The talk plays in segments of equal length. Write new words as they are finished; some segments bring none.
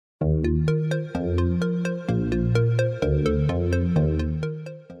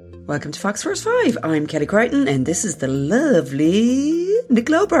Welcome to Fox Force 5. I'm Kelly Crichton, and this is the lovely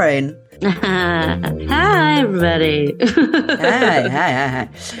Nicola O'Brien. Hi, everybody. Hi.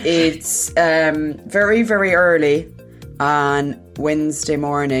 It's very, very early on Wednesday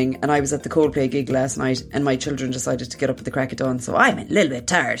morning, and I was at the Coldplay gig last night, and my children decided to get up at the crack of dawn, so I'm a little bit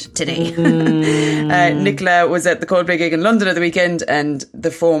tired today. Nicola was at the Coldplay gig in London at the weekend, and the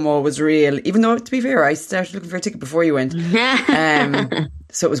FOMO was real, even though, to be fair, I started looking for a ticket before you went.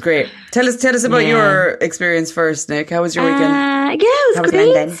 So it was great. Tell us about your experience first, Nick. How was your weekend? It was great.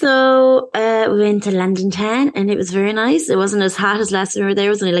 London? So we went to London Town, and it was very nice. It wasn't as hot as last time we were there. It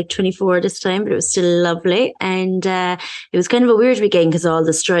was only like 24 this time, but it was still lovely. And it was kind of a weird weekend because all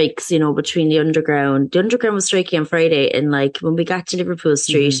the strikes, you know, between the Underground. The Underground was striking on Friday, and like when we got to Liverpool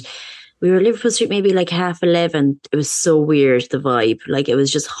Street, we were at Liverpool Street maybe like 11:30. It was so weird, the vibe. Like it was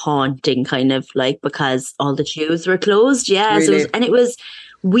just haunting, kind of like, because all the tubes were closed. Yeah. Really? So it was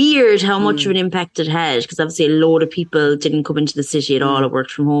weird how much of an impact it had, because obviously a load of people didn't come into the city at all or worked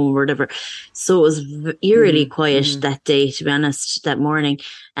from home or whatever. So it was eerily quiet that day, to be honest, that morning.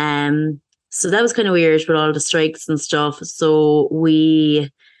 So that was kind of weird with all the strikes and stuff. So we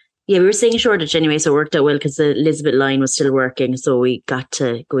were staying in Shoreditch anyway, so it worked out well because the Elizabeth line was still working. So we got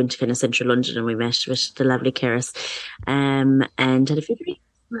to go into kind of central London, and we met with the lovely Keris and had a few drinks.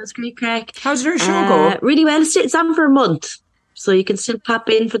 It was great crack. How did your show go? Really well. It's on for a month, so you can still pop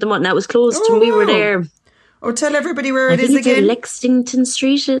in for the month. Now it was closed when we were there. Oh, tell everybody where it is again. I think again. Lexington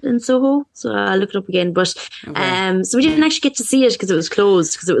Street in Soho. So I'll look it up again. But so we didn't actually get to see it because it was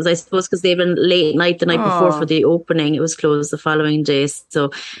closed. Because it was, I suppose, because they'd been late night the night before for the opening. It was closed the following day. So,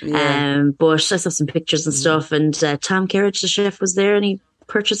 but I saw some pictures and stuff. And Tom Kerridge, the chef, was there, and he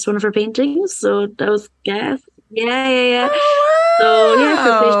purchased one of her paintings. So that was gas. Yeah. Oh, wow.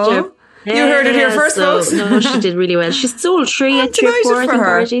 So good picture. You heard it here first, folks. No, she did really well. She sold three or four, I think,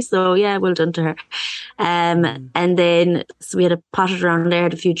 already. So yeah, well done to her. And then so we had a potted around there,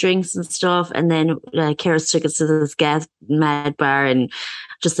 had a few drinks and stuff, and then Keris took us to this gas mad bar and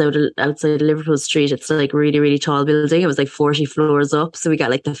just outside Liverpool Street. It's like really, really tall building. It was like 40 floors up. So we got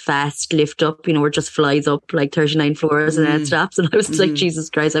like the fast lift up, you know, where it just flies up like 39 floors and then it stops. And I was like,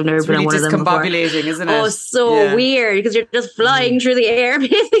 Jesus Christ, I've never been on one of them before. It's really discombobulating, isn't it? Oh, so weird, because you're just flying through the air,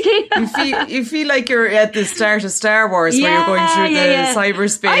 basically. You feel like you're at the start of Star Wars where you're going through the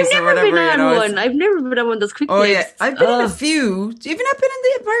cyberspace or whatever. I've never been on one of those quick Oh, lifts. yeah. I've been in a few. Have you not been in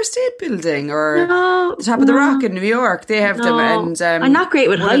the Empire State Building or the Top of the Rock in New York? They have them. And I'm not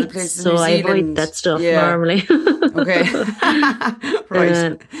great with heights, so I avoid that stuff normally. Okay.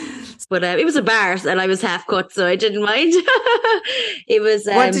 Right. But it was a bar, and I was half cut, so I didn't mind. It was.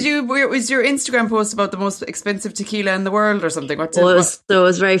 Was your Instagram post about the most expensive tequila in the world or something? So it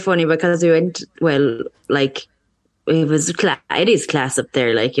was very funny because we went, it is class up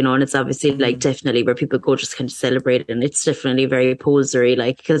there, like, you know, and it's obviously like definitely where people go just kind of celebrate it, and it's definitely very posery,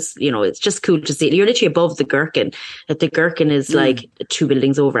 like, because, you know, it's just cool to see it. You're literally above the Gherkin. Like the Gherkin is like 2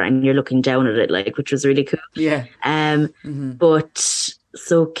 buildings over, and you're looking down at it, like, which was really cool. Yeah. But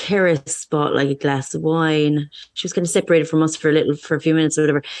so Keris bought like a glass of wine. She was kind of separated from us for a few minutes or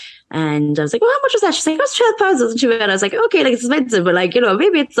whatever. And I was like, well, how much was that? She's like, it was £12. Wasn't too bad. I was like, okay, like, it's expensive, but like, you know,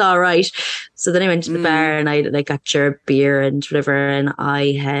 maybe it's all right. So then I went to the bar, and I like got your beer and whatever. And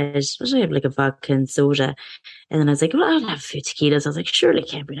I had like a vodka and soda. And then I was like, well, I'll have a few tequilas. I was like, surely it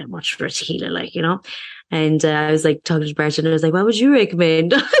can't be that much for a tequila, like, you know. And I was like talking to the bartender. I was like, what would you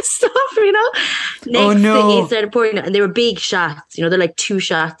recommend? Stuff, you know. Next thing he started pouring it, and they were big shots. You know, they're like 2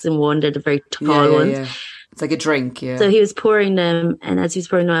 shots in one. They're the very tall ones. Yeah. It's like a drink, yeah. So he was pouring them, and as he was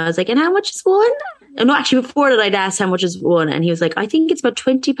pouring them, I was like, and how much is one? And no, actually, before that, I'd asked how much is one, and he was like, I think it's about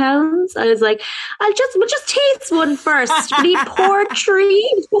 £20. I was like, we'll just taste one first. But he poured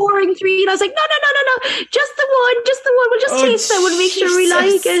 3, pouring 3, and I was like, no, just the one. We'll just taste that one, make sure we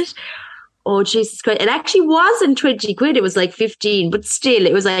like it. Oh, Jesus Christ. It actually wasn't 20 quid. It was like 15, but still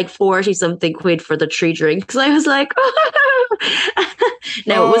it was like 40 something quid for the 3 drinks. I was like,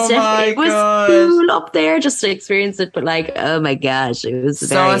 no, it was cool up there just to experience it. But like, oh my gosh, it was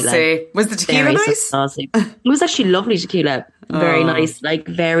saucy. Very, like, was the tequila nice? Saucy. It was actually lovely tequila. Very nice, like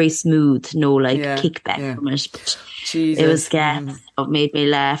very smooth, no like kickback from it. But it was gas. It made me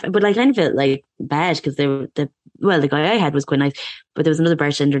laugh. But like, I kind of felt like bad because the guy I had was quite nice, but there was another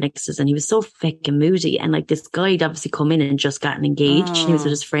bartender next to us, and he was so fucking moody. And like, this guy had obviously come in and just gotten engaged. And he was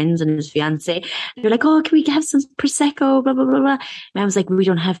with his friends and his fiance. They're like, oh, can we have some Prosecco? Blah, blah, blah, blah. And I was like, we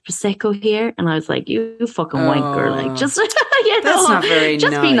don't have Prosecco here. And I was like, you fucking wanker. Like, just, you know, that's not very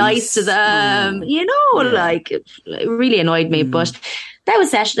just nice. Be nice to them. You know, like, it really annoyed me. But that was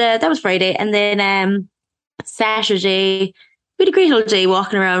Saturday. That was Friday. And then Saturday, we had a great old day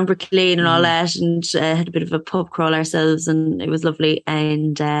walking around Brick Lane and all that, and had a bit of a pub crawl ourselves, and it was lovely.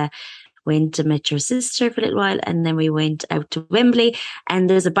 And went and met your sister for a little while, and then we went out to Wembley, and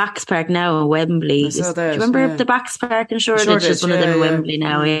there's a Box Park now in Wembley. Do you remember the Box Park in Shoreditch? There's one of them in Wembley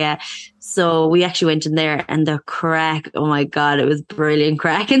now, yeah. So we actually went in there, and the crack, oh my God, it was brilliant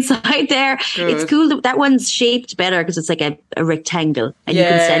crack inside there. Good. It's cool that one's shaped better because it's like a rectangle, and you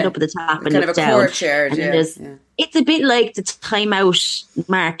can stand up at the top and look down. Kind of a courtyard, It's a bit like the Time Out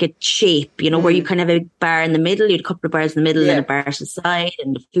Market shape, where you kind of have a bar in the middle, you had a couple of bars in the middle and a bar to the side,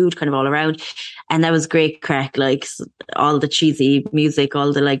 and the food kind of all around. And that was great crack, like all the cheesy music,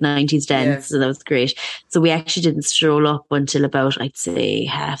 all the like 90s dance, so that was great. So we actually didn't stroll up until about, I'd say,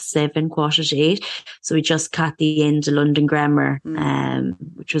 7:30, 7:45. So we just caught the end of London Grammar,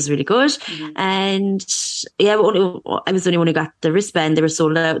 which was really good. And I was the only one who got the wristband. They were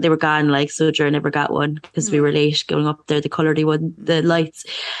sold out, they were gone, like, so Jer never got one because we were late going up there, the colouredy one, the lights.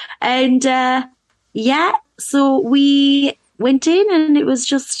 And so we went in, and it was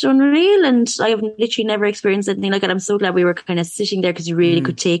just unreal, and I have literally never experienced anything like it. I'm so glad we were kind of sitting there because you really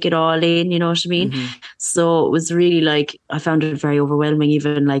could take it all in, you know what I mean? So it was really like, I found it very overwhelming,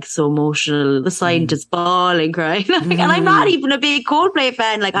 even like so emotional. The scientists bawling, crying, and I'm not even a big Coldplay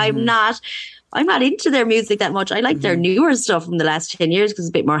fan. Like I'm not into their music that much. I like their newer stuff from the last 10 years because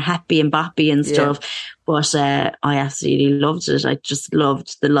it's a bit more happy and boppy and stuff. But I absolutely loved it. I just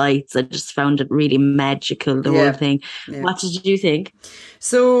loved the lights. I just found it really magical, the whole thing. What did you think?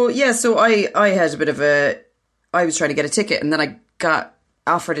 So I had a bit of I was trying to get a ticket, and then I got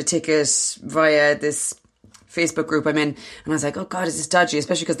offered a ticket via this Facebook group I'm in, and I was like, oh God, is this dodgy?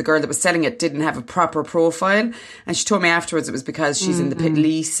 Especially because the girl that was selling it didn't have a proper profile, and she told me afterwards it was because she's in the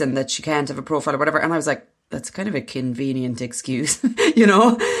police and that she can't have a profile or whatever. And I was like, that's kind of a convenient excuse,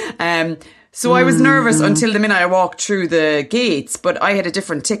 So I was nervous until the minute I walked through the gates, but I had a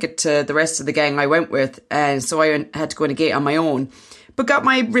different ticket to the rest of the gang I went with, and so I had to go in a gate on my own. But got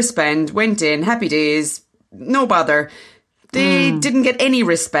my wristband, went in, happy days, no bother. They didn't get any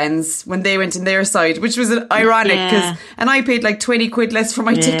wristbands when they went in their side, which was ironic and I paid like 20 quid less for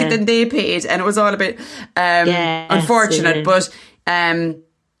my ticket than they paid, and it was all a bit unfortunate. But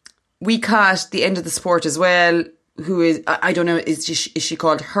we caught the end of the sport as well. Who is, I don't know, is she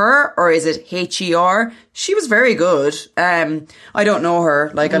called Her or is it HER? She was very good. I don't know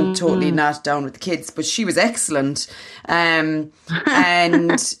her, like I'm totally not down with the kids, but she was excellent. And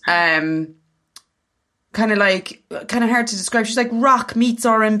kind of hard to describe. She's like rock meets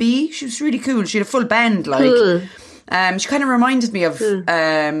R&B. She was really cool. She had a full band, like. Cool. She kind of reminded me of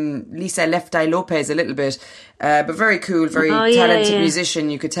Lisa Left Eye Lopez a little bit, but very cool, very talented musician,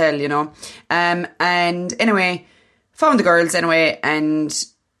 you could tell, And anyway, found the girls anyway, and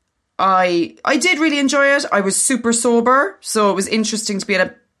I did really enjoy it. I was super sober, so it was interesting to be at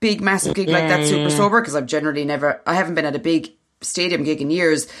a big, massive gig like that, super sober, because I haven't been at a big stadium gig in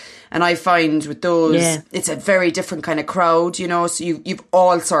years. And I find with those, it's a very different kind of crowd, so you've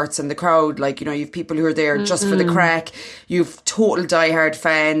all sorts in the crowd. Like, you've people who are there just for the crack. You've total diehard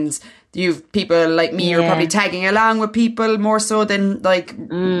fans. You've people like me who are probably tagging along with people more so than like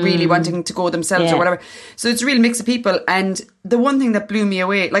really wanting to go themselves or whatever. So it's a real mix of people. And the one thing that blew me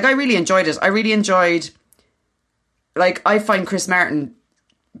away, like I really enjoyed it. Like I find Chris Martin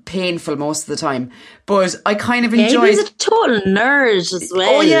painful most of the time, but I kind of enjoyed. He's a total nerd as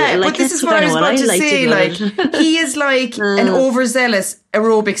well. Oh yeah, like, but this is what I was about to say. Like he is like an overzealous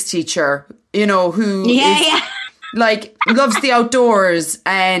aerobics teacher, who is like loves the outdoors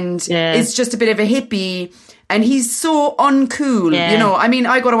and is just a bit of a hippie. And he's so uncool, I mean,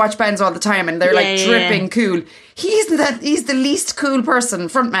 I go to watch bands all the time and they're like dripping cool. He's the least cool person,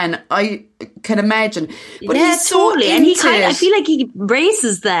 frontman, I can imagine. But he's so totally. And I feel like he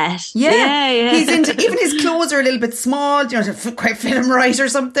embraces that. Yeah. He's into, even his clothes are a little bit small, to quite fit him right or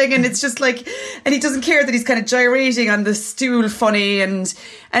something. And it's just like, and he doesn't care that he's kind of gyrating on the stool funny. And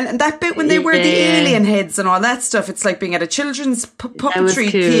that bit when they wear the alien heads and all that stuff, it's like being at a children's puppetry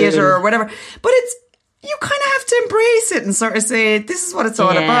theatre or whatever. But you kind of have to embrace it and sort of say, this is what it's all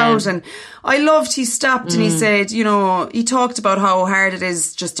about. And I loved he stopped and he said, he talked about how hard it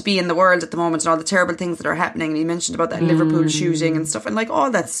is just to be in the world at the moment and all the terrible things that are happening. And he mentioned about that Liverpool shooting and stuff and like all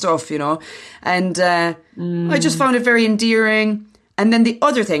that stuff, And I just found it very endearing. And then the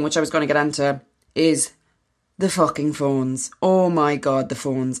other thing, which I was going to get onto, is the fucking phones. Oh my God, the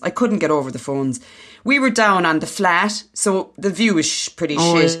phones. I couldn't get over the phones. We were down on the flat, so the view was pretty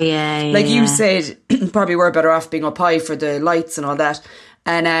shit. You said, probably were better off being up high for the lights and all that.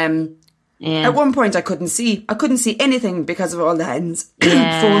 And Yeah. At one point, I couldn't see anything because of all the hands,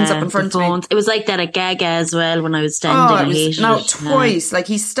 phones up in front of me. It was like that at Gaga as well when I was standing. I hated it. Twice. Like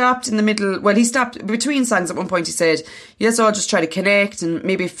he stopped in the middle. Well, he stopped between songs at one point. He said, "Yes, I'll just try to connect and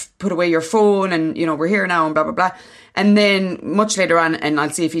maybe put away your phone, and we're here now and blah blah blah." And then much later on, and I'll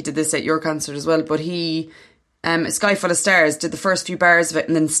see if he did this at your concert as well. But he, A Sky Full of Stars, did the first few bars of it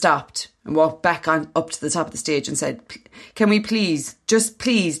and then stopped and walked back up to the top of the stage and said, "Can we please,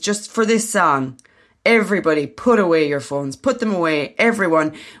 just for this song, everybody put away your phones, put them away,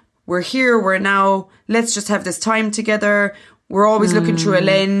 everyone. We're here, we're now, let's just have this time together. We're always looking through a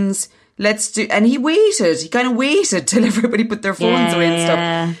lens. Let's do," and he kind of waited till everybody put their phones away and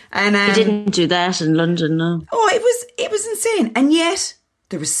stuff. And he didn't do that in London, no. Oh, it was insane. And yet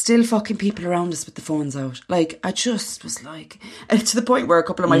there was still fucking people around us with the phones out. Like, I just was like, to the point where a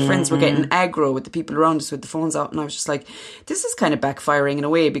couple of my friends were getting aggro with the people around us with the phones out. And I was just like, this is kind of backfiring in a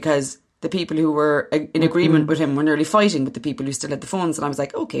way, because the people who were in agreement with him were nearly fighting with the people who still had the phones. And I was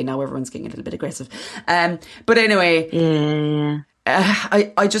like, okay, now everyone's getting a little bit aggressive. But anyway,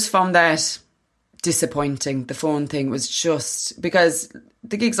 I just found that disappointing. The phone thing was just, because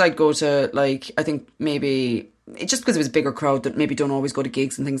the gigs I'd go to, like, I think maybe just because it was a bigger crowd that maybe don't always go to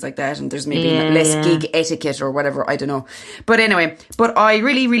gigs and things like that, and there's maybe less gig etiquette or whatever, I don't know. But anyway, I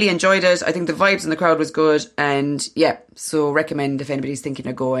really, really enjoyed it. I think the vibes in the crowd was good, and so recommend if anybody's thinking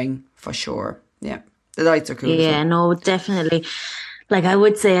of going, for sure. Yeah, the lights are cool. Yeah, no, definitely. Like, I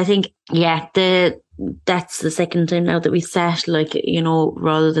would say, I think, that's the second time now that we sat, like,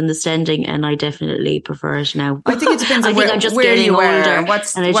 rather than the standing, and I definitely prefer it now. I think it depends on where you are and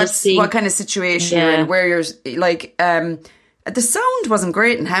what kind of situation you're in, where you're, like, the sound wasn't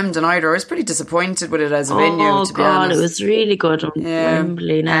great in Hampden either. I was pretty disappointed with it as a venue, to be honest. It was really good on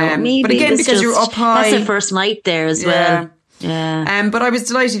Wembley now. Maybe but again, because you're up high. That's the first night there as well. Yeah. But I was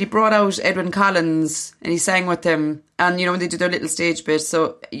delighted. He brought out Edwyn Collins and he sang with them. And, when they do their little stage bit.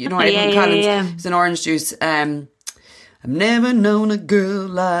 So, Edwyn Collins is an Orange Juice. I've never known a girl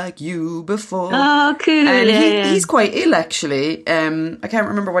like you before. Oh, cool. And he's quite ill, actually. I can't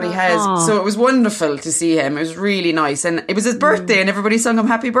remember what he has. So it was wonderful to see him. It was really nice. And it was his birthday and everybody sung him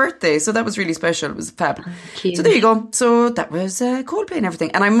happy birthday. So that was really special. It was fab. Cute. So there you go. So that was Coldplay and everything.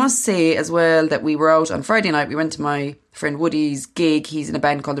 And I must say as well that we were out on Friday night. We went to my friend Woody's gig. He's in a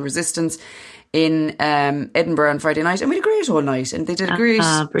band called The Resistance in Edinburgh on Friday night. And we had a great whole night. And they did a great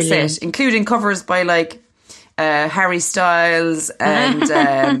set, including covers by like Harry Styles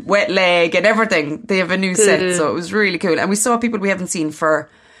and Wet Leg and everything. They have a new set, so it was really cool. And we saw people we haven't seen for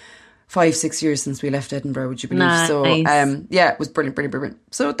 5-6 years since we left Edinburgh, would you believe? Nice. So it was brilliant.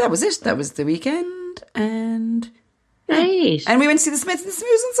 So that was it. That was the weekend, and great. And we went to see the Smiths and Smoos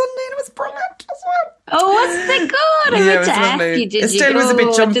on Sunday, and it was brilliant as well. Oh, wasn't it good? I meant to ask you, did Estelle you go? was a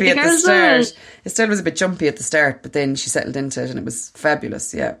bit jumpy at the start. It? Estelle was a bit jumpy at the start, but then she settled into it and it was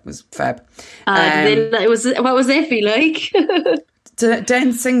fabulous. Yeah, it was fab. What was Effie like?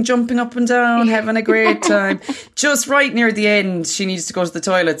 Dancing, jumping up and down, having a great time. Just right near the end, she needs to go to the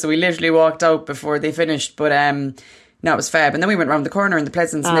toilet, so we literally walked out before they finished. But no, it was fab. And then we went round the corner in the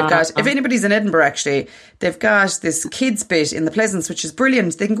Pleasance, and they've got, if anybody's in Edinburgh actually, they've got this kids bit in the Pleasance, which is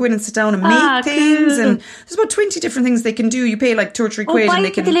brilliant. They can go in and sit down and make things, cool. and there's about 20 different things they can do. You pay like 2 or 3 quid, and they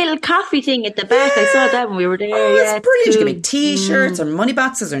can the little coffee thing at the back. I saw that when we were there. Oh, it's brilliant. Cool. You can make t-shirts or money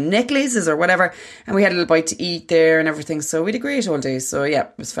boxes or necklaces or whatever. And we had a little bite to eat there and everything. So we had a great all day. So yeah,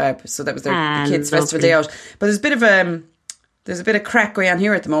 it was fab. So that was the kids' festival day out. But there's a bit of crack going on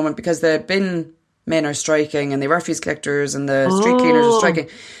here at the moment because the bin men are striking and the refuse collectors and the street cleaners are striking.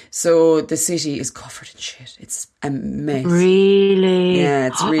 So the city is covered in shit. It's a mess. Really? Yeah,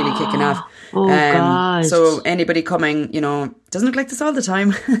 it's really kicking off. Oh, God. So anybody coming, doesn't look like this all the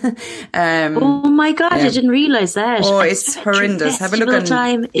time. Oh my God, I didn't realise that. Oh, it's horrendous. Have a look on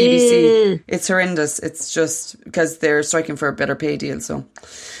BBC. It's horrendous. It's just because they're striking for a better pay deal. So,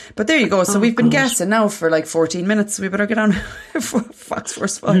 but there you go. So we've been gassing now for like 14 minutes. So we better get on Fox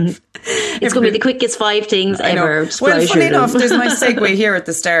Force 5. It's going to be the quickest 5 things ever. Well, funny enough, there's my segue here at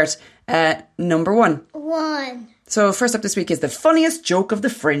the start. Number 1. So first up this week is the funniest joke of the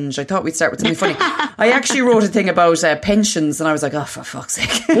Fringe. I thought we'd start with something funny. I actually wrote a thing about pensions and I was like, oh, for fuck's sake.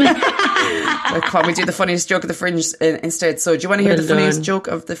 I thought we'd do the funniest joke of the Fringe instead. So do you want to hear the funniest joke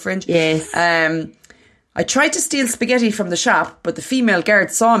of the Fringe? Yes. I tried to steal spaghetti from the shop, but the female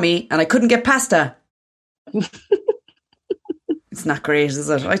guard saw me and I couldn't get pasta. It's not great, is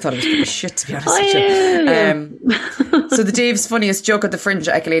it? I thought it was pretty shit, to be honest with you. So the Dave's funniest joke of the Fringe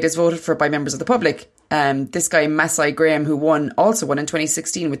accolade is voted for by members of the public. This guy, Masai Graham, who also won in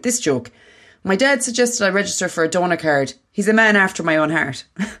 2016 with this joke. My dad suggested I register for a donor card. He's a man after my own heart.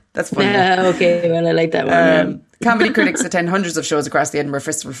 That's funny. Okay, well, I like that one. Comedy critics attend hundreds of shows across the Edinburgh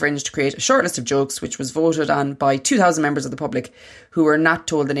Festival Fringe to create a short list of jokes, which was voted on by 2,000 members of the public who were not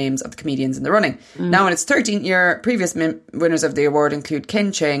told the names of the comedians in the running. Now, in its 13th year, previous winners of the award include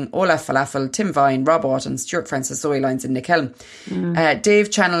Ken Cheng, Olaf Falafel, Tim Vine, Rob Oughton, Stuart Francis, Zoe Lyons and Nick Helm.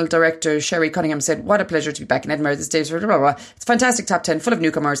 Dave Channel director Sherry Cunningham said, "What a pleasure to be back in Edinburgh. This Dave's blah, blah, blah. It's a fantastic top 10 full of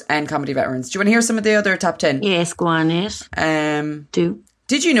newcomers and comedy veterans." Do you want to hear some of the other top 10? Yes, go on, yes. Do.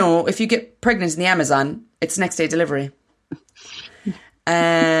 Did you know if you get pregnant in the Amazon, it's next day delivery?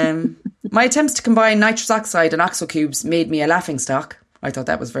 My attempts to combine nitrous oxide and oxo cubes made me a laughing stock. I thought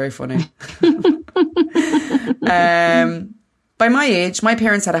that was very funny. By my age, my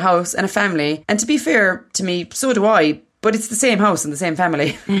parents had a house and a family, and to be fair to me, so do I, but it's the same house and the same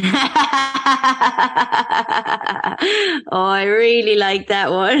family. Oh, I really like that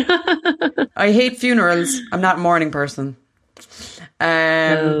one. I hate funerals. I'm not a morning person.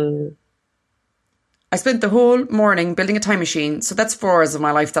 I spent the whole morning building a time machine, so that's 4 hours of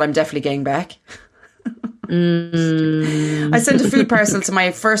my life that I'm definitely getting back. I sent a food parcel to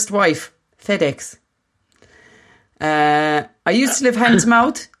my first wife, FedEx. I used to live hand to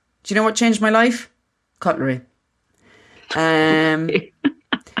mouth. Do you know what changed my life? Cutlery.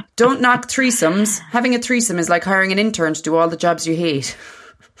 Don't knock threesomes. Having a threesome is like hiring an intern to do all the jobs you hate.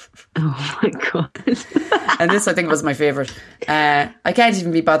 Oh my God. And this, I think, was my favourite. I can't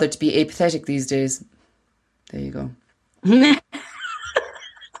even be bothered to be apathetic these days. There you go. And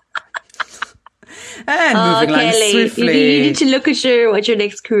moving along swiftly. You need to look at what your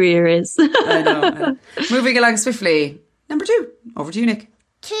next career is. I know. Moving along swiftly. Number 2. Over to you, Nick.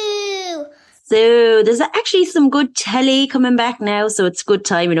 2. So there's actually some good telly coming back now. So it's good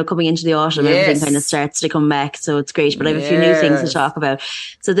time, coming into the autumn. Yes. Everything kind of starts to come back. So it's great. But I have a few new things to talk about.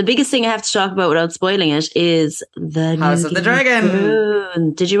 So the biggest thing I have to talk about without spoiling it is the House of the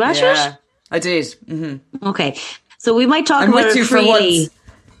Dragon. Did you watch it? I did. Mm-hmm. Okay. So we might talk about it freely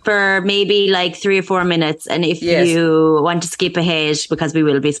for maybe like 3 or 4 minutes. And if you want to skip ahead, because we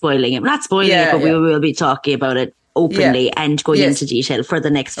will be spoiling it. We're not spoiling it, but we will be talking about it openly and going into detail for the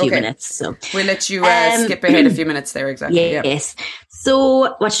next few minutes. So we'll let you skip ahead a few minutes there. Exactly. Yes.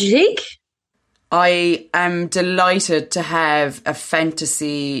 So what did you think? I am delighted to have a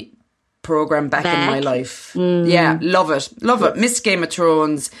fantasy program back in my life. Yeah, love it. Missed Game of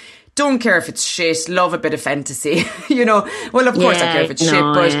Thrones. Don't care if it's shit. Love a bit of fantasy. Well, of course I care if it's shit,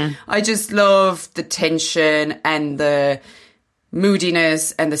 but I just love the tension and the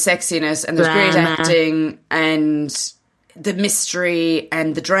moodiness and the sexiness, and there's great acting and the mystery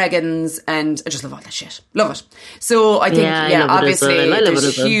and the dragons, and I just love all that shit. Love it. So I think, obviously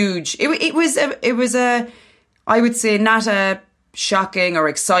there's a huge. It was a, I would say, not a shocking or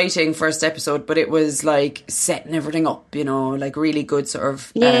exciting first episode, but it was like setting everything up, like really good sort of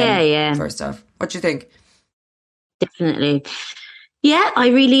first off. What do you think? Definitely. Yeah, I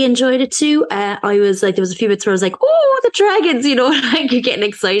really enjoyed it too. I was like, there was a few bits where I was like, oh, the dragons, like you're getting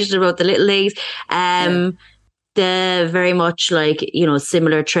excited about the little legs. The very much like,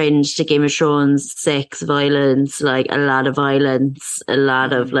 similar trend to Game of Thrones, sex, violence, like a lot of violence, a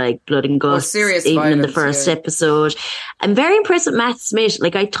lot of like blood and guts, serious even violence, in the first episode. I'm very impressed with Matt Smith.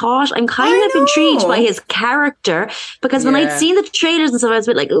 Like I'm kind of intrigued by his character, because when I'd seen the trailers and stuff, I was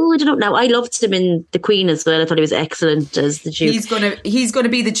a bit like, oh, I don't know. Now I loved him in The Queen as well. I thought he was excellent as the Duke. He's gonna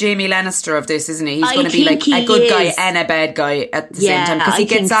be the Jamie Lannister of this, isn't he? He's gonna be like a good guy and a bad guy at the same time, because he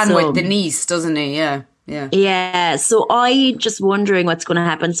gets on with the niece, doesn't he? Yeah. So I just wondering what's going to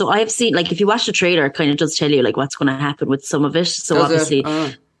happen. So I've seen, like, if you watch the trailer, it kind of does tell you like what's going to happen with some of it. So obviously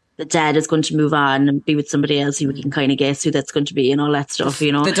the dad is going to move on and be with somebody else. You can kind of guess who that's going to be and all that stuff,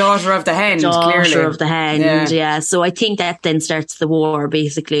 The daughter of the hand, clearly. So I think that then starts the war,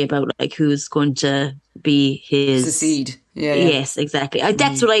 basically, about like who's going to be his succeed. Yes, exactly.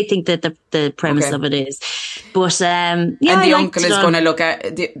 That's what I think that the premise of it is. But and the uncle is going to look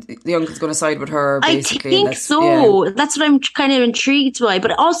at the uncle's going to side with her. Basically, I think so. That's what I'm kind of intrigued by.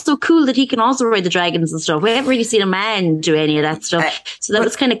 But also cool that he can also ride the dragons and stuff. We haven't really seen a man do any of that stuff, so that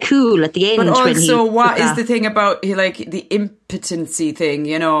was kind of cool at the end. But also, what is the thing about like the impotency thing?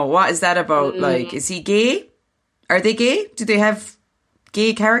 What is that about? Like, is he gay? Are they gay? Do they have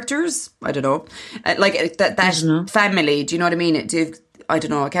gay characters? I don't know. Like that family. Do you know what I mean? I don't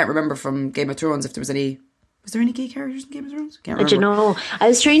know. I can't remember from Game of Thrones if there was any. Was there any gay characters in Game of Thrones? I don't know. I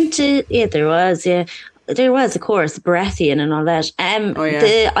was trying to. Yeah, there was. Yeah, there was, of course, Baratheon and all that. Oh,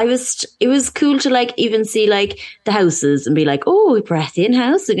 yeah. It was cool to like even see like the houses and be like, oh, Baratheon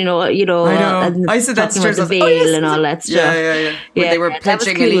house, and I know. and I said that talking about the to veil and all that stuff. Yeah. When they were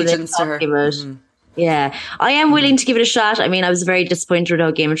pledging cool allegiance to her. Yeah, I am willing to give it a shot. I mean, I was very disappointed with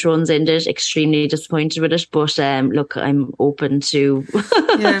how Game of Thrones ended, extremely disappointed with it. But look, I'm open to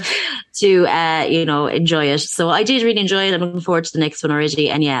enjoy it. So I did really enjoy it. I'm looking forward to the next one already.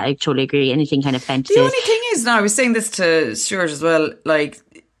 And yeah, I totally agree. Anything kind of fantasy. The only thing is, now I was saying this to Stuart as well, like,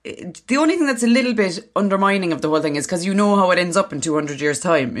 the only thing that's a little bit undermining of the whole thing is because you know how it ends up in 200 years'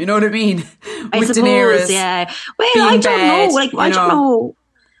 time. You know what I mean? I suppose, Daenerys, yeah. Well, I don't know. Like, I don't know.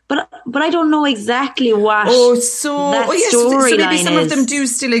 But I don't know exactly what so maybe some of them do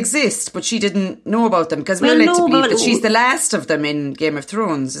still exist, but she didn't know about them, because we're led to believe that she's the last of them in Game of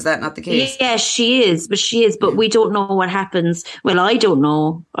Thrones. Is that not the case? Yeah, she is, but we don't know what happens. Well, I don't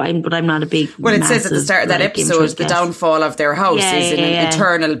know, but I'm not a big. Well, it says at the start of that episode, the downfall of their house is an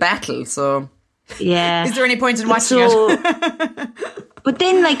eternal battle. So, yeah, is there any point in watching it? But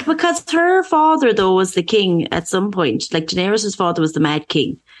then, like, because her father though was the king at some point, like Daenerys' father was the Mad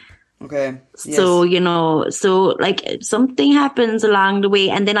King. Okay. So, like something happens along the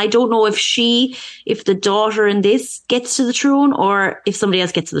way. And then I don't know if the daughter in this gets to the throne or if somebody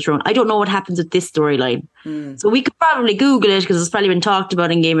else gets to the throne. I don't know what happens with this storyline. So we could probably Google it because it's probably been talked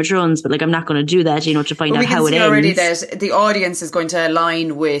about in Game of Thrones, but like, I'm not going to do that, to find out how it ends. We can see already that the audience is going to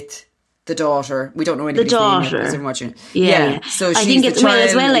align with the daughter. We don't know anybody's name yet because I'm watching. Yeah. So she's the child,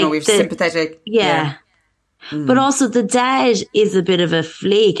 as well, like we've sympathetic. Yeah. But also the dad is a bit of a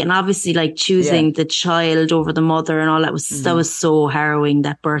flake, and obviously like choosing the child over the mother and all that was so harrowing,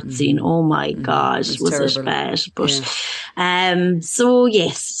 that birth scene. Oh my God, was it bad? But so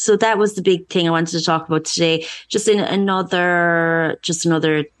that was the big thing I wanted to talk about today. Just another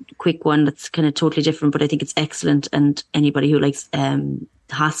quick one that's kind of totally different, but I think it's excellent, and anybody who likes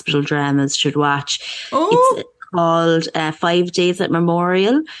hospital dramas should watch. It's called 5 Days at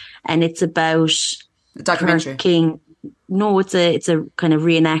Memorial, and it's about a documentary. No, it's a kind of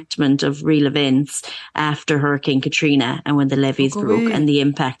reenactment of real events after Hurricane Katrina and when the levees broke and the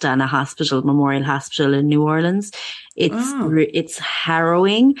impact on a hospital, Memorial Hospital in New Orleans. It's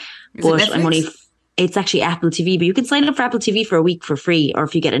harrowing, but it's actually Apple TV, but you can sign up for Apple TV for a week for free, or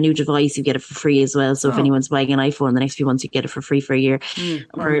if you get a new device, you get it for free as well. So if anyone's buying an iPhone the next few months, you get it for free for a year,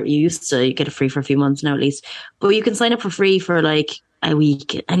 or you get it free for a few months now at least. But you can sign up for free for like a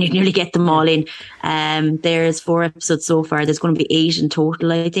week and you nearly get them all in. There's 4 episodes so far. There's going to be 8 in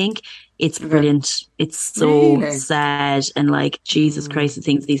total, I think. It's brilliant. It's so sad, and like, Jesus Christ, the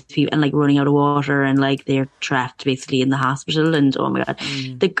things these people, and like running out of water, and like they're trapped basically in the hospital, and oh my God,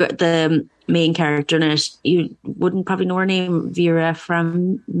 the main character in it, you wouldn't probably know her name, Vera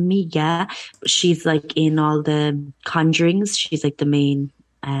Farmiga. She's like in all the Conjurings. She's like the main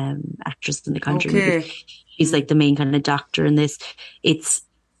actress in the Conjuring movie. She's like the main kind of doctor in this.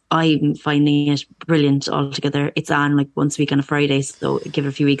 I'm finding it brilliant altogether. It's on like once a week on a Friday, so give it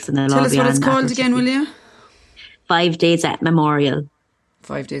a few weeks and then Tell us what it's called again, will you? 5 Days at Memorial.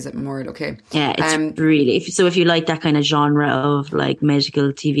 5 Days at Memorial, okay. Yeah, it's really, if you like that kind of genre of like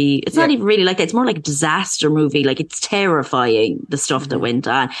medical TV, it's not even really like that. It's more like a disaster movie. Like, it's terrifying, the stuff that went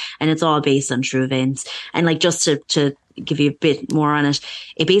on, and it's all based on true events. And like, just to give you a bit more on it,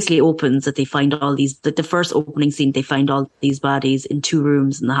 it basically opens that they find all these, the first opening scene, they find all these bodies in 2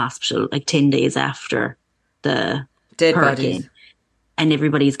 rooms in the hospital, like 10 days after the dead hurricane. Bodies. And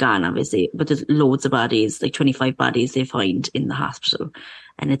everybody's gone, obviously, but there's loads of bodies, like 25 bodies they find in the hospital.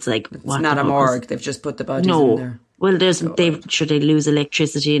 And it's like, it's not a morgue. They've just put the bodies in there. Well, they lose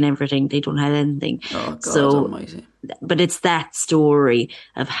electricity and everything. They don't have anything. Oh, God almighty. But it's that story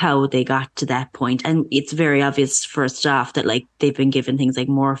of how they got to that point. And it's very obvious first off that like they've been given things like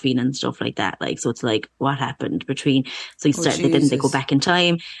morphine and stuff like that. Like, so it's like, what happened between, so you start, then they go back in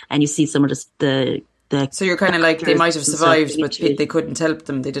time and you see some of so you're kind of like, they might have survived, but they couldn't help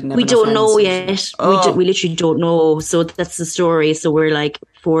them. They didn't have We don't know yet. We literally don't know. So that's the story. So we're like,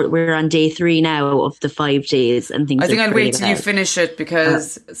 we're on day 3 now of the 5 days, and things. I think I'll wait till you finish it,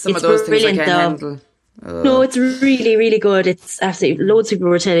 because some of those things I can't handle. No, it's really, really good. It's absolutely, loads of people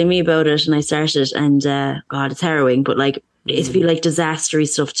were telling me about it, and I started, and God, it's harrowing, but like, it's feel like disastery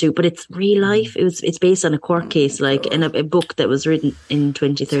stuff too, but it's real life. It's based on a court case, like in a book that was written in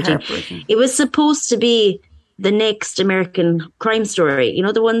 2013. It was supposed to be the next American Crime Story, you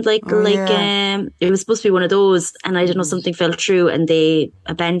know, the ones like it was supposed to be one of those, and I don't know, something fell through and they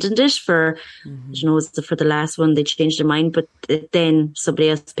abandoned it for I don't know, for the last one they changed their mind, but then somebody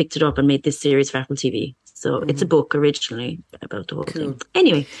else picked it up and made this series for Apple TV. So it's a book originally about the whole Cool. thing.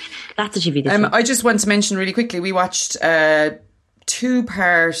 Anyway, that's a TV this week. I just want to mention really quickly, we watched a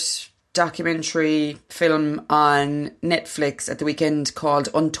 2-part documentary film on Netflix at the weekend called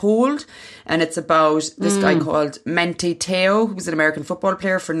Untold, and it's about this guy called Manti Te'o, who was an American football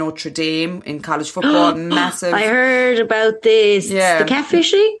player for Notre Dame in college football. Massive. I heard about this. Yeah. The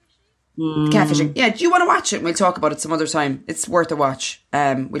catfishing? Catfishing. Yeah, do you want to watch it? We'll talk about it some other time. It's worth a watch.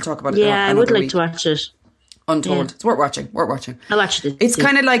 We'll talk about it. Yeah, I would another like week. to watch it. Untold. Yeah. It's worth watching. I'll watch it. It's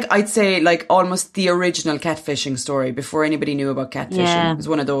kind of like, I'd say, like almost the original catfishing story before anybody knew about catfishing. Yeah. It was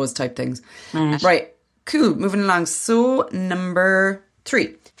one of those type things. Right. Cool. Moving along. So, number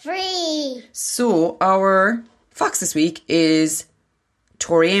 3. So, our fox this week is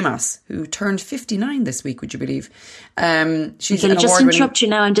Tori Amos, who turned 59 this week, would you believe? She's Can an I just award-winning... interrupt you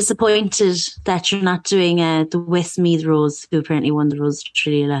now? I'm disappointed that you're not doing the Westmeath Rose, who apparently won the Rose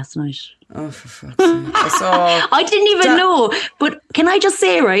Trivia last night. Oh, for fuck's sake. I saw... I didn't even know. But can I just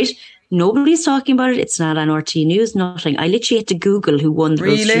say, right, nobody's talking about it. It's not on RT News, nothing. I literally had to Google who won the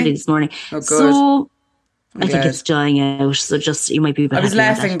Rose Trivia this morning. Oh, good. So I think glad. it's dying out. So just, you might be I was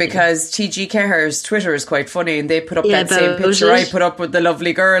laughing because TG Kelleher's Twitter is quite funny, and they put up Yeah, that same about picture it. I put up with the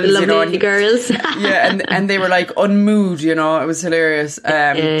lovely girls, Lovely you know. And, girls. yeah, and they were like unmoved, you know. It was hilarious.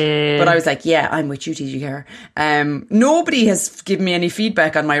 But I was like, yeah, I'm with you, TG Kelleher. Nobody has given me any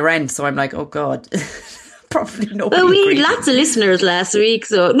feedback on my rant, so I'm like, oh God. Probably nobody. Well, we agreed. had lots of listeners last week,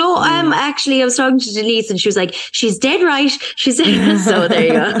 so no. Actually, I was talking to Denise, and she was like, "She's dead right." She's dead. So there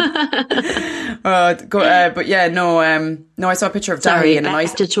you go. But yeah, no. I saw a picture of Dahi in an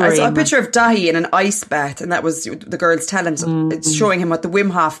ice. I saw a picture of Dahi in an ice bath, and that was the girl's talent. It's showing him what the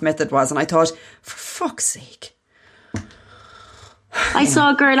Wim Hof method was, and I thought, for fuck's sake. I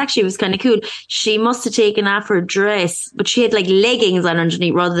saw a girl, actually, it was kind of cool. She must have taken off her dress, but she had like leggings on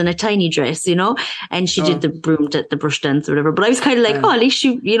underneath rather than a tiny dress, you know? And she did the brush dance or whatever. But I was kind of like, at least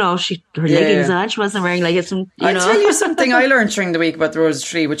she, you know, her leggings on. She wasn't wearing like some, I'll tell you something I learned during the week about the Rose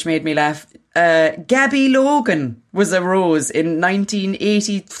Tree, which made me laugh. Gabby Logan was a rose in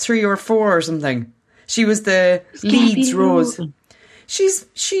 1983 or 4 or something. She was the Leeds Rose.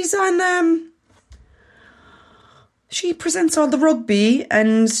 She's on... She presents all the rugby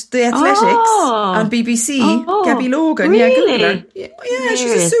and the athletics on BBC. Gabby Logan. Really? Yeah, Google her. Yeah,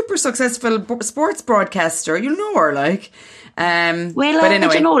 she's a super successful sports broadcaster. You know her, like. Well, but anyway, I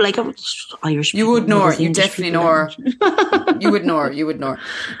don't know, like Irish. You would know her. You definitely know her. You would know her.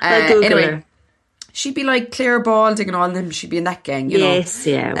 Anyway, she'd be like Claire Balding and all them. She'd be in that gang, you know. Yes,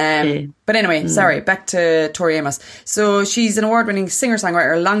 yeah. Okay. But anyway, sorry, back to Tori Amos. So she's an award-winning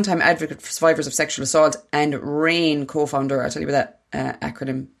singer-songwriter, a long-time advocate for survivors of sexual assault, and RAIN co-founder. I'll tell you what that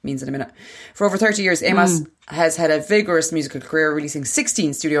acronym means in a minute. For over 30 years, Amos has had a vigorous musical career, releasing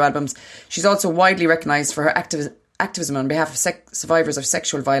 16 studio albums. She's also widely recognised for her activism on behalf of survivors of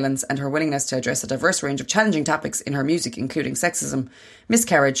sexual violence and her willingness to address a diverse range of challenging topics in her music, including sexism,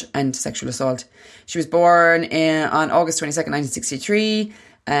 miscarriage and sexual assault. She was born on August 22nd, 1963,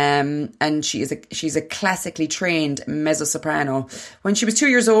 and she's a classically trained mezzo-soprano. When she was 2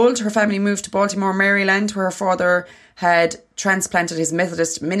 years old, her family moved to Baltimore, Maryland, where her father had transplanted his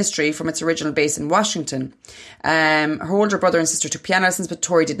Methodist ministry from its original base in Washington. Her older brother and sister took piano lessons, but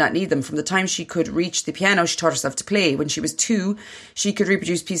Tori did not need them. From the time she could reach the piano, she taught herself to play. When she was 2, she could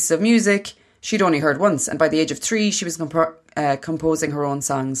reproduce pieces of music she'd only heard once, and by the age of 3, she was composing her own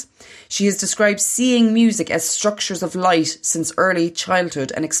songs. She has described seeing music as structures of light since early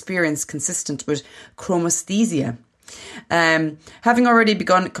childhood, an experience consistent with chromesthesia. Having already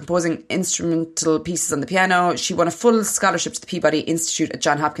begun composing instrumental pieces on the piano, she won a full scholarship to the Peabody Institute at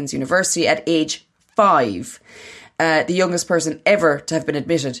Johns Hopkins University at age 5. The youngest person ever to have been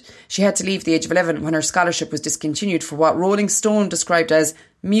admitted. She had to leave at the age of 11 when her scholarship was discontinued for what Rolling Stone described as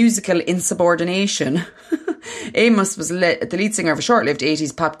musical insubordination. Amos was the lead singer of a short-lived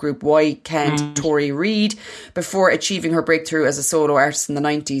 80s pop group Why Can't Tori Read before achieving her breakthrough as a solo artist in the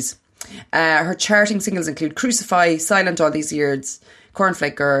 90s. Her charting singles include Crucify, Silent All These Years,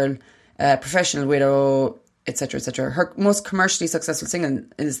 Cornflake Girl, Professional Widow, etc., etc. Her most commercially successful single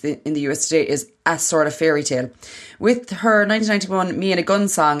in the US today is A Sort of Fairy Tale. With her 1991 Me and a Gun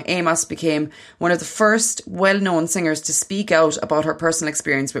song, Amos became one of the first well-known singers to speak out about her personal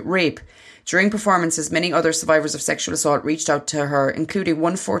experience with rape. During performances, many other survivors of sexual assault reached out to her, including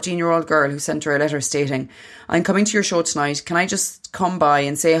one 14-year-old girl who sent her a letter stating, "I'm coming to your show tonight. Can I just come by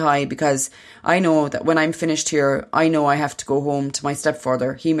and say hi? Because I know that when I'm finished here, I know I have to go home to my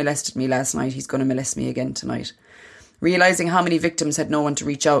stepfather. He molested me last night. He's going to molest me again tonight." Realising how many victims had no one to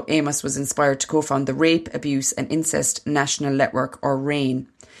reach out, Amos was inspired to co-found the Rape, Abuse and Incest National Network, or RAIN.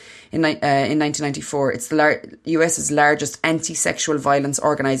 in 1994. It's the US's largest anti-sexual violence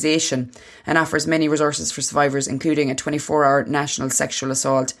organisation and offers many resources for survivors, including a 24-hour national sexual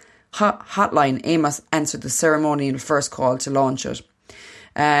assault hotline. Amos answered the ceremonial first call to launch it.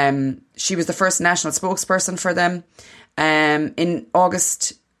 She was the first national spokesperson for them. In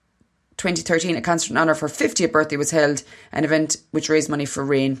August 2013, a concert in honour of her 50th birthday was held, an event which raised money for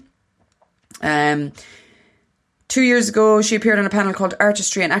RAINN. 2 years ago, she appeared on a panel called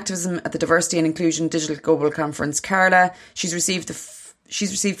Artistry and Activism at the Diversity and Inclusion Digital Global Conference, Carla. She's received 5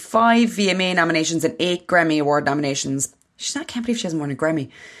 VMA nominations and 8 Grammy Award nominations. I can't believe she hasn't won a Grammy.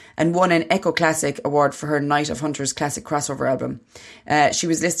 And won an Echo Classic Award for her Night of Hunters classic crossover album. She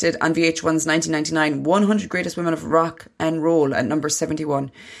was listed on VH1's 1999 100 Greatest Women of Rock and Roll at number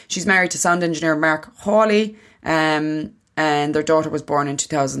 71. She's married to sound engineer Mark Hawley, and their daughter was born in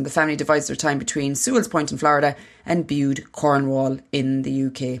 2000. The family divides their time between Sewell's Point in Florida and Bude, Cornwall in the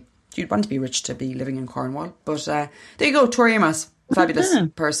UK. You'd want to be rich to be living in Cornwall. But there you go, Tori Amos. Fabulous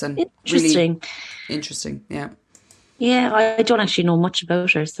person. Interesting. Really interesting, yeah. Yeah, I don't actually know much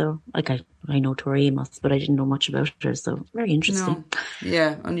about her, so I know Tori Amos, but I didn't know much about her, so very interesting. No.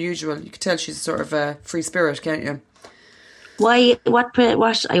 Yeah, unusual. You could tell she's sort of a free spirit, can't you? Why? What?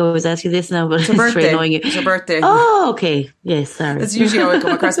 I always ask you this now, but it's very annoying you. It's her birthday. Oh, okay. Yes, sorry. That's usually how I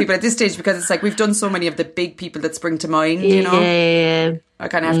come across people at this stage, because it's like we've done so many of the big people that spring to mind, you know? Yeah. I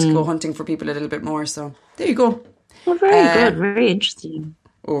kind of have to go hunting for people a little bit more, so there you go. Well, very good. Very interesting.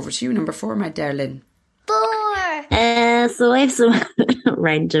 Over to you, number 4, my darling. 4. So I have some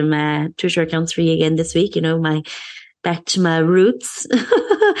random Twitter accounts for you again this week. You know, back to my roots.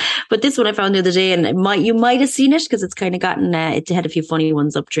 But this one I found the other day, and you might have seen it because it's kind of gotten it had a few funny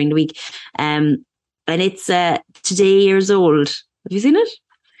ones up during the week. And it's Today Years Old. Have you seen it?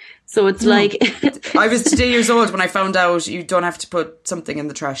 So it's like I was today years old when I found out you don't have to put something in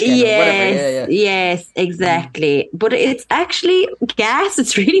the trash can yes, or whatever. Yes, exactly. But it's actually gas.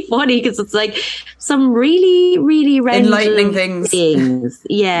 It's really funny because it's like some really, really random enlightening things.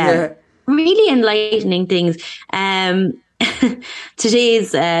 Yeah. Really enlightening things.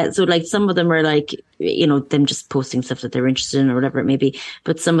 Today's so like some of them are like, you know, them just posting stuff that they're interested in or whatever it may be,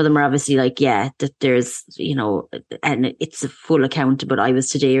 but some of them are obviously like, yeah, that there's, you know, and it's a full account, but I was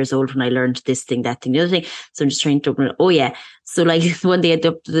today years old when I learned this thing, that thing, the other thing. So I'm just trying to open it. Oh yeah. So like one day at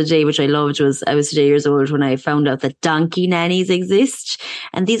the day, which I loved, was I was today years old when I found out that donkey nannies exist.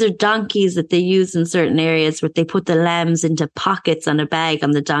 And these are donkeys that they use in certain areas where they put the lambs into pockets on a bag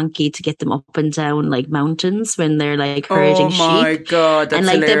on the donkey to get them up and down like mountains when they're like herding sheep. Oh my God, that's and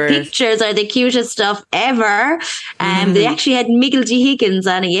like hilarious. The pictures are the cutest stuff ever. They actually had Miggledy Higgins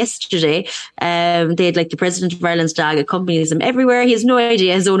on it yesterday. They had like the President of Ireland's dog accompanies him everywhere. He has no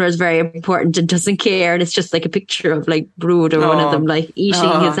idea his owner is very important and doesn't care. And it's just like a picture of like Brood or one of them like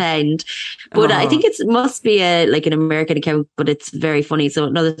eating his hand. But I think it must be like an American account, but it's very funny. So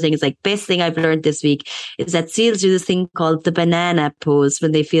another thing is like, best thing I've learned this week is that seals do this thing called the banana pose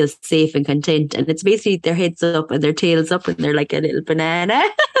when they feel safe and content. And it's basically their heads up and their tails up and they're like a little banana.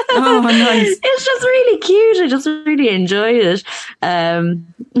 Oh, nice. It's just really cute. I just really enjoyed it.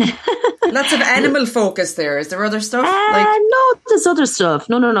 Lots of animal focus there. Is there other stuff? No, there's other stuff.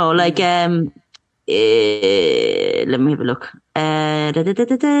 No. Like, let me have a look.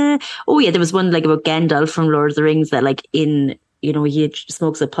 Oh yeah, there was one like about Gandalf from Lord of the Rings that like in, you know, he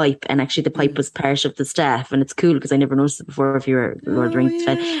smokes a pipe and actually the pipe was part of the staff, and it's cool because I never noticed it before. If you're a Lord of the Rings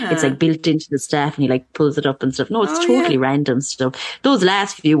fan, it's like built into the staff and he like pulls it up and stuff. No, it's totally random stuff. Those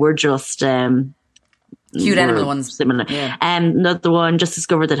last few were just cute animal ones. Similar. Yeah. Another one just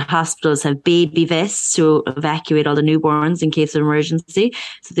discovered that hospitals have baby vests to evacuate all the newborns in case of emergency.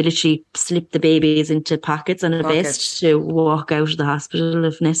 So they literally slip the babies into pockets on a vest to walk out of the hospital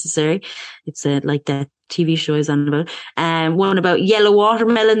if necessary. It's like that TV show is on about. One about yellow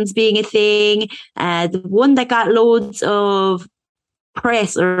watermelons being a thing. The one that got loads of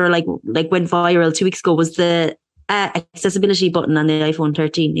press or like went viral 2 weeks ago was the accessibility button on the iPhone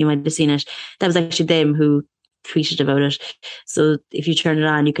 13. You might have seen it. That was actually them who tweeted about it. So if you turn it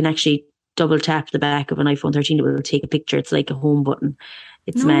on, you can actually double tap the back of an iPhone 13. It will take a picture. It's like a home button.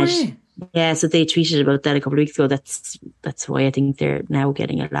 It's mad. Yeah, so they tweeted about that a couple of weeks ago. That's why I think they're now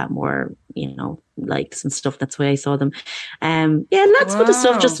getting a lot more, you know, likes and stuff. That's why I saw them. Lots of other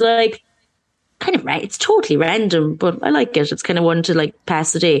stuff, just like kind of right. It's totally random, but I like it. It's kind of one to like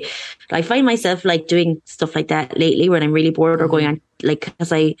pass the day. I find myself like doing stuff like that lately when I'm really bored or going on, like,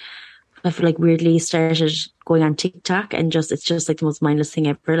 because I I feel like weirdly started going on TikTok and it's just like the most mindless thing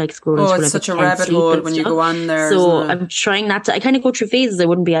ever, like scrolling. Oh, it's such a rabbit hole when you go on there. So I'm trying not to, I kind of go through phases. I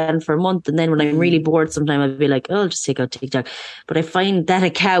wouldn't be on for a month. And then when I'm really bored, sometimes I'd be like, oh, I'll just take out TikTok. But I find that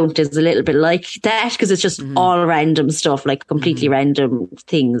account is a little bit like that because it's just all random stuff, like completely random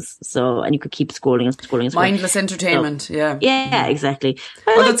things. So, and you could keep scrolling and scrolling and scrolling. Mindless entertainment, yeah. Yeah, exactly.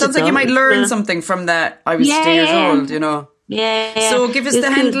 Well, that sounds like you might learn something from that. I was today years old, you know. Yeah. So give us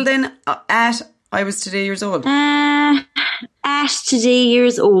the handle then at I was today years old. At today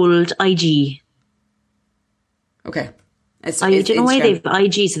years old IG. Okay. I don't know why they've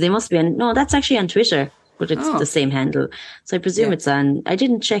IG, so they must be on. No, that's actually on Twitter, but it's the same handle. So I presume it's on. I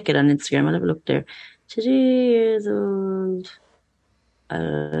didn't check it on Instagram. I'll have a look there. Today years old.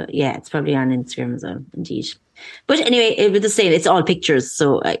 Yeah, it's probably on Instagram as well. Indeed. But anyway, it was the same. It's all pictures,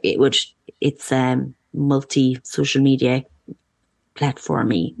 so it's multi social media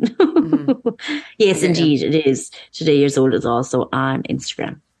platformy. Yes, indeed, it is. Today years old is also on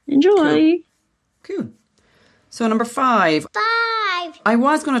Instagram. Enjoy. Cool. So number 5. I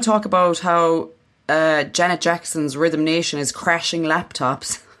was going to talk about how Janet Jackson's Rhythm Nation is crashing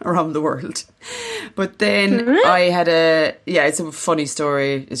laptops around the world. But then I had it's a funny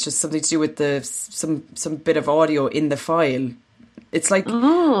story. It's just something to do with some bit of audio in the file. It's like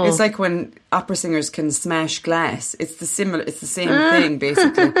when opera singers can smash glass. It's the same thing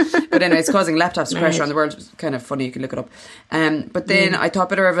basically. But anyway, it's causing laptops to crash around the world. It's kind of funny. You can look it up. But then I thought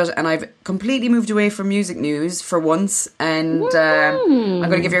better of it, and I've completely moved away from music news for once. And I'm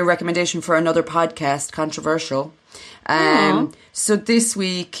going to give you a recommendation for another podcast, controversial. So this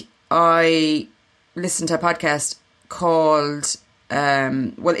week I listened to a podcast called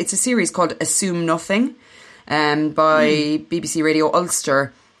it's a series called Assume Nothing. By BBC Radio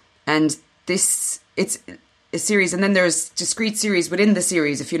Ulster, and it's a series, and then there's discrete series within the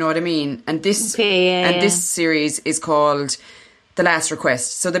series, if you know what I mean. And this this series is called The Last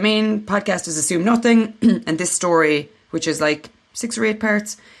Request. So the main podcast is Assume Nothing, and this story, which is like 6 or 8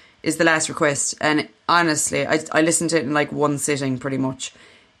 parts, is The Last Request. And honestly, I listened to it in like one sitting, pretty much.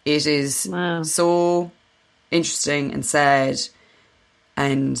 It is so interesting and sad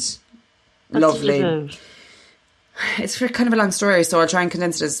and lovely. It's kind of a long story, so I'll try and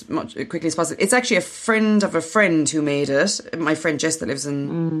condense it as quickly as possible. It's actually a friend of a friend who made it. My friend Jess that lives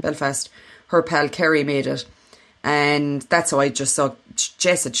in Belfast, her pal Kerry made it. And that's how I just saw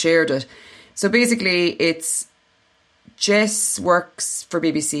Jess had shared it. So basically, it's Jess works for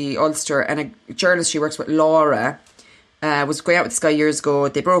BBC Ulster, and a journalist she works with, Laura, was going out with this guy years ago.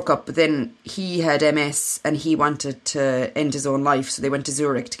 They broke up, but then he had MS and he wanted to end his own life, so they went to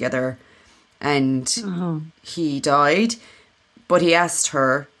Zurich together. And he died, but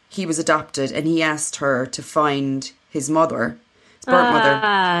he was adopted, and he asked her to find his mother, his birth mother,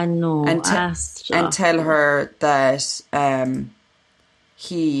 and tell her that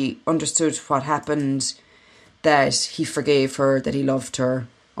he understood what happened, that he forgave her, that he loved her,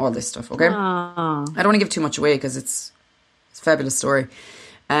 all this stuff, okay? I don't want to give too much away because it's a fabulous story.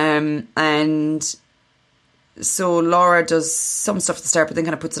 And so Laura does some stuff at the start, but then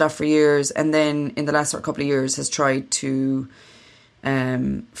kind of puts it off for years, and then in the last couple of years has tried to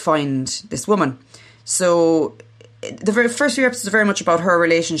find this woman. So the first few episodes are very much about her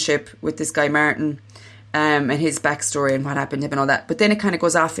relationship with this guy Martin, and his backstory and what happened to him and all that. But then it kind of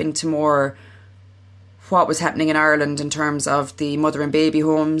goes off into more what was happening in Ireland in terms of the mother and baby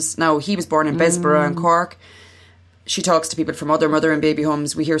homes. Now, he was born in Bessborough in Cork. She talks to people from other mother and baby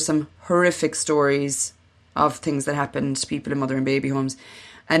homes. We hear some horrific stories of things that happened to people in mother and baby homes.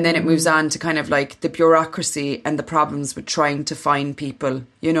 And then it moves on to kind of like the bureaucracy and the problems with trying to find people,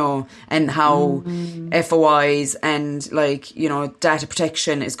 you know, and how FOIs and like, you know, data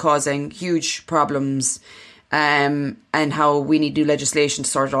protection is causing huge problems, and how we need new legislation to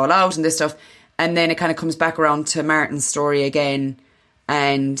sort it all out and this stuff. And then it kind of comes back around to Martin's story again.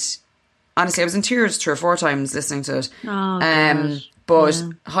 And honestly, I was in tears 3 or 4 times listening to it. But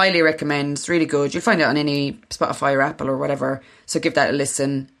highly recommend. It's really good. You'll find it on any Spotify or Apple or whatever. So give that a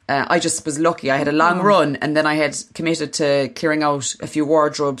listen. I just was lucky. I had a long run, and then I had committed to clearing out a few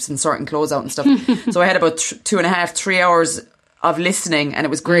wardrobes and sorting clothes out and stuff. So I had about 2.5, 3 hours of listening, and it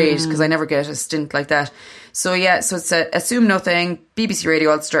was great because I never get a stint like that. So yeah, so it's Assume Nothing, BBC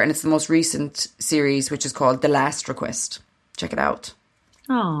Radio Ulster, and it's the most recent series, which is called The Last Request. Check it out.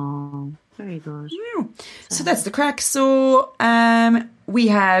 Oh. Very good. Yeah. So that's the crack. So we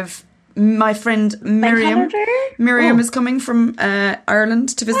have my friend Miriam. Miriam is coming from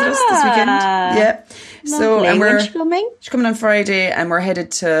Ireland to visit us this weekend. Yeah. So and she's coming on Friday, and we're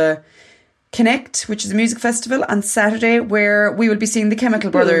headed to Connect, which is a music festival on Saturday, where we will be seeing the Chemical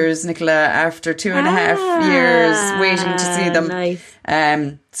Brothers, Nicola, after 2.5 years waiting to see them. Nice.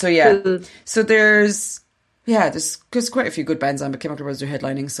 So yeah, so there's quite a few good bands on, but Chemical Brothers are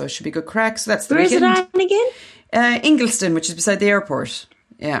headlining, so it should be good crack. So that's the weekend. Where is it on again? Ingleston, which is beside the airport.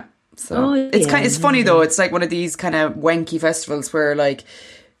 Yeah. So it's funny though. It's like one of these kind of wanky festivals where, like,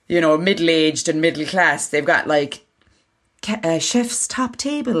 you know, middle-aged and middle class, they've got like chef's top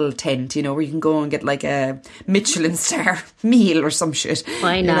table tent, you know, where you can go and get like a Michelin star meal or some shit.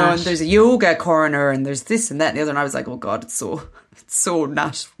 Why not? You know, and there's a yoga corner and there's this and that and the other. And I was like, oh God, it's so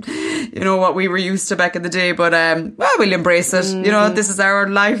not, you know, what we were used to back in the day. But well, we'll embrace it. You know, this is our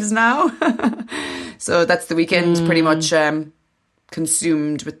lives now. So that's the weekend pretty much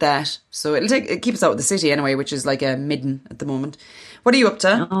consumed with that. So it keeps us out of the city anyway, which is like a midden at the moment. What are you up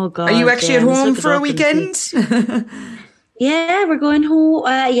to? Oh God, are you actually at home for a weekend? Yeah, we're going home.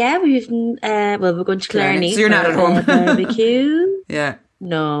 We're going to Clarny. So you're not at home. Barbecue. Yeah.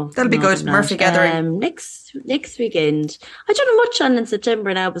 No. That'll be good. Murphy gathering. Next weekend. I don't know much on in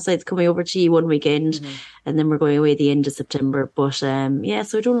September now besides coming over to you one weekend. And then we're going away at the end of September. But so I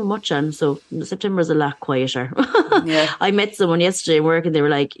don't know much on. So September's a lot quieter. Yeah. I met someone yesterday at work and they were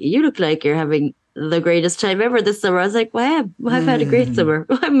like, you look like you're having the greatest time ever this summer. I was like, well, I've had a great summer.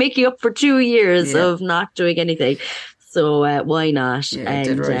 I'm making up for 2 years of not doing anything. So why not? Yeah,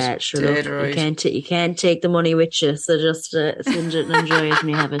 and right. sure, look, right. you can't take the money with you, so just spend it and enjoy it when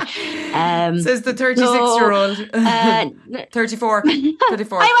you have it. Says the 36-year-old. 34,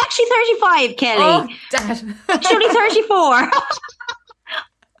 34. I'm actually 35, Kelly. Oh, Dad. Actually 34.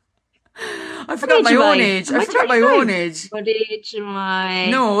 I forgot my own age. I forgot my own age. What age am I?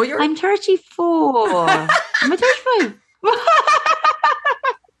 No, you're... I'm 34. Am I 35?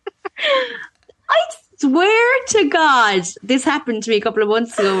 I swear to God, this happened to me a couple of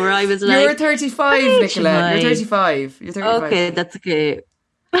months ago where I was like... You're 35, Nicola. You're 35. You're 35. Okay, that's okay.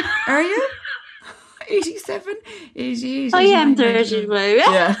 Are you? 87? 88? I am 35.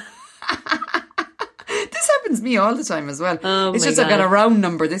 Yeah. This happens to me all the time as well. Oh, it's just God. I've got a round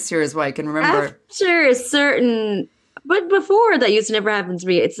number this year is why I can remember. After a certain... But before that used to never happen to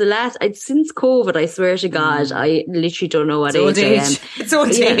me. It's the last... since COVID, I swear to God, I literally don't know what age I am. It's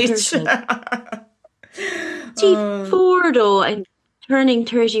old age. 34 though. I'm turning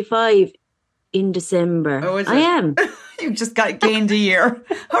 35 in December. Oh, is it? I am. You just gained a year.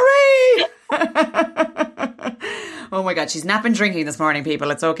 Hooray! Oh my God, she's napping drinking this morning, people.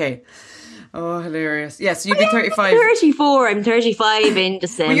 It's okay. Oh, hilarious. Yes, you'd be 35. 34. I'm 35 in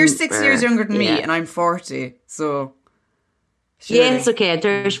December. Well, you're 6 years younger than me and I'm 40. So... surely. Yes, okay, I'm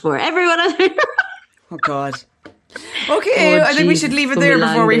 34. Everyone else. Oh God. Okay, I think we should leave it there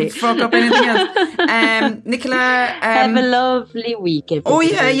before we fuck up anything else. Nicola, have a lovely weekend. Oh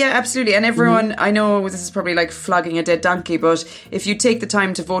yeah, absolutely. And everyone, I know this is probably like flogging a dead donkey, but if you take the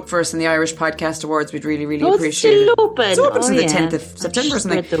time to vote for us in the Irish Podcast Awards, we'd really, really appreciate it. It's open to the 10th of September or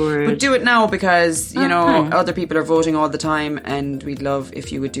something. But do it now because, you know, other people are voting all the time and we'd love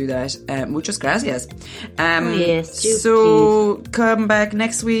if you would do that. Muchas gracias. Yes, so come back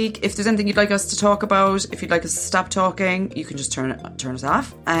next week. If there's anything you'd like us to talk about, if you'd like us to stop talking, you can just turn us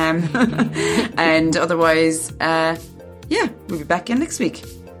off. And otherwise, we'll be back in next week.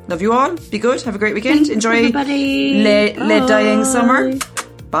 Love you all. Be good. Have a great weekend. Thanks, enjoy everybody. le dying summer.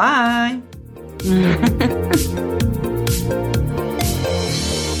 Bye.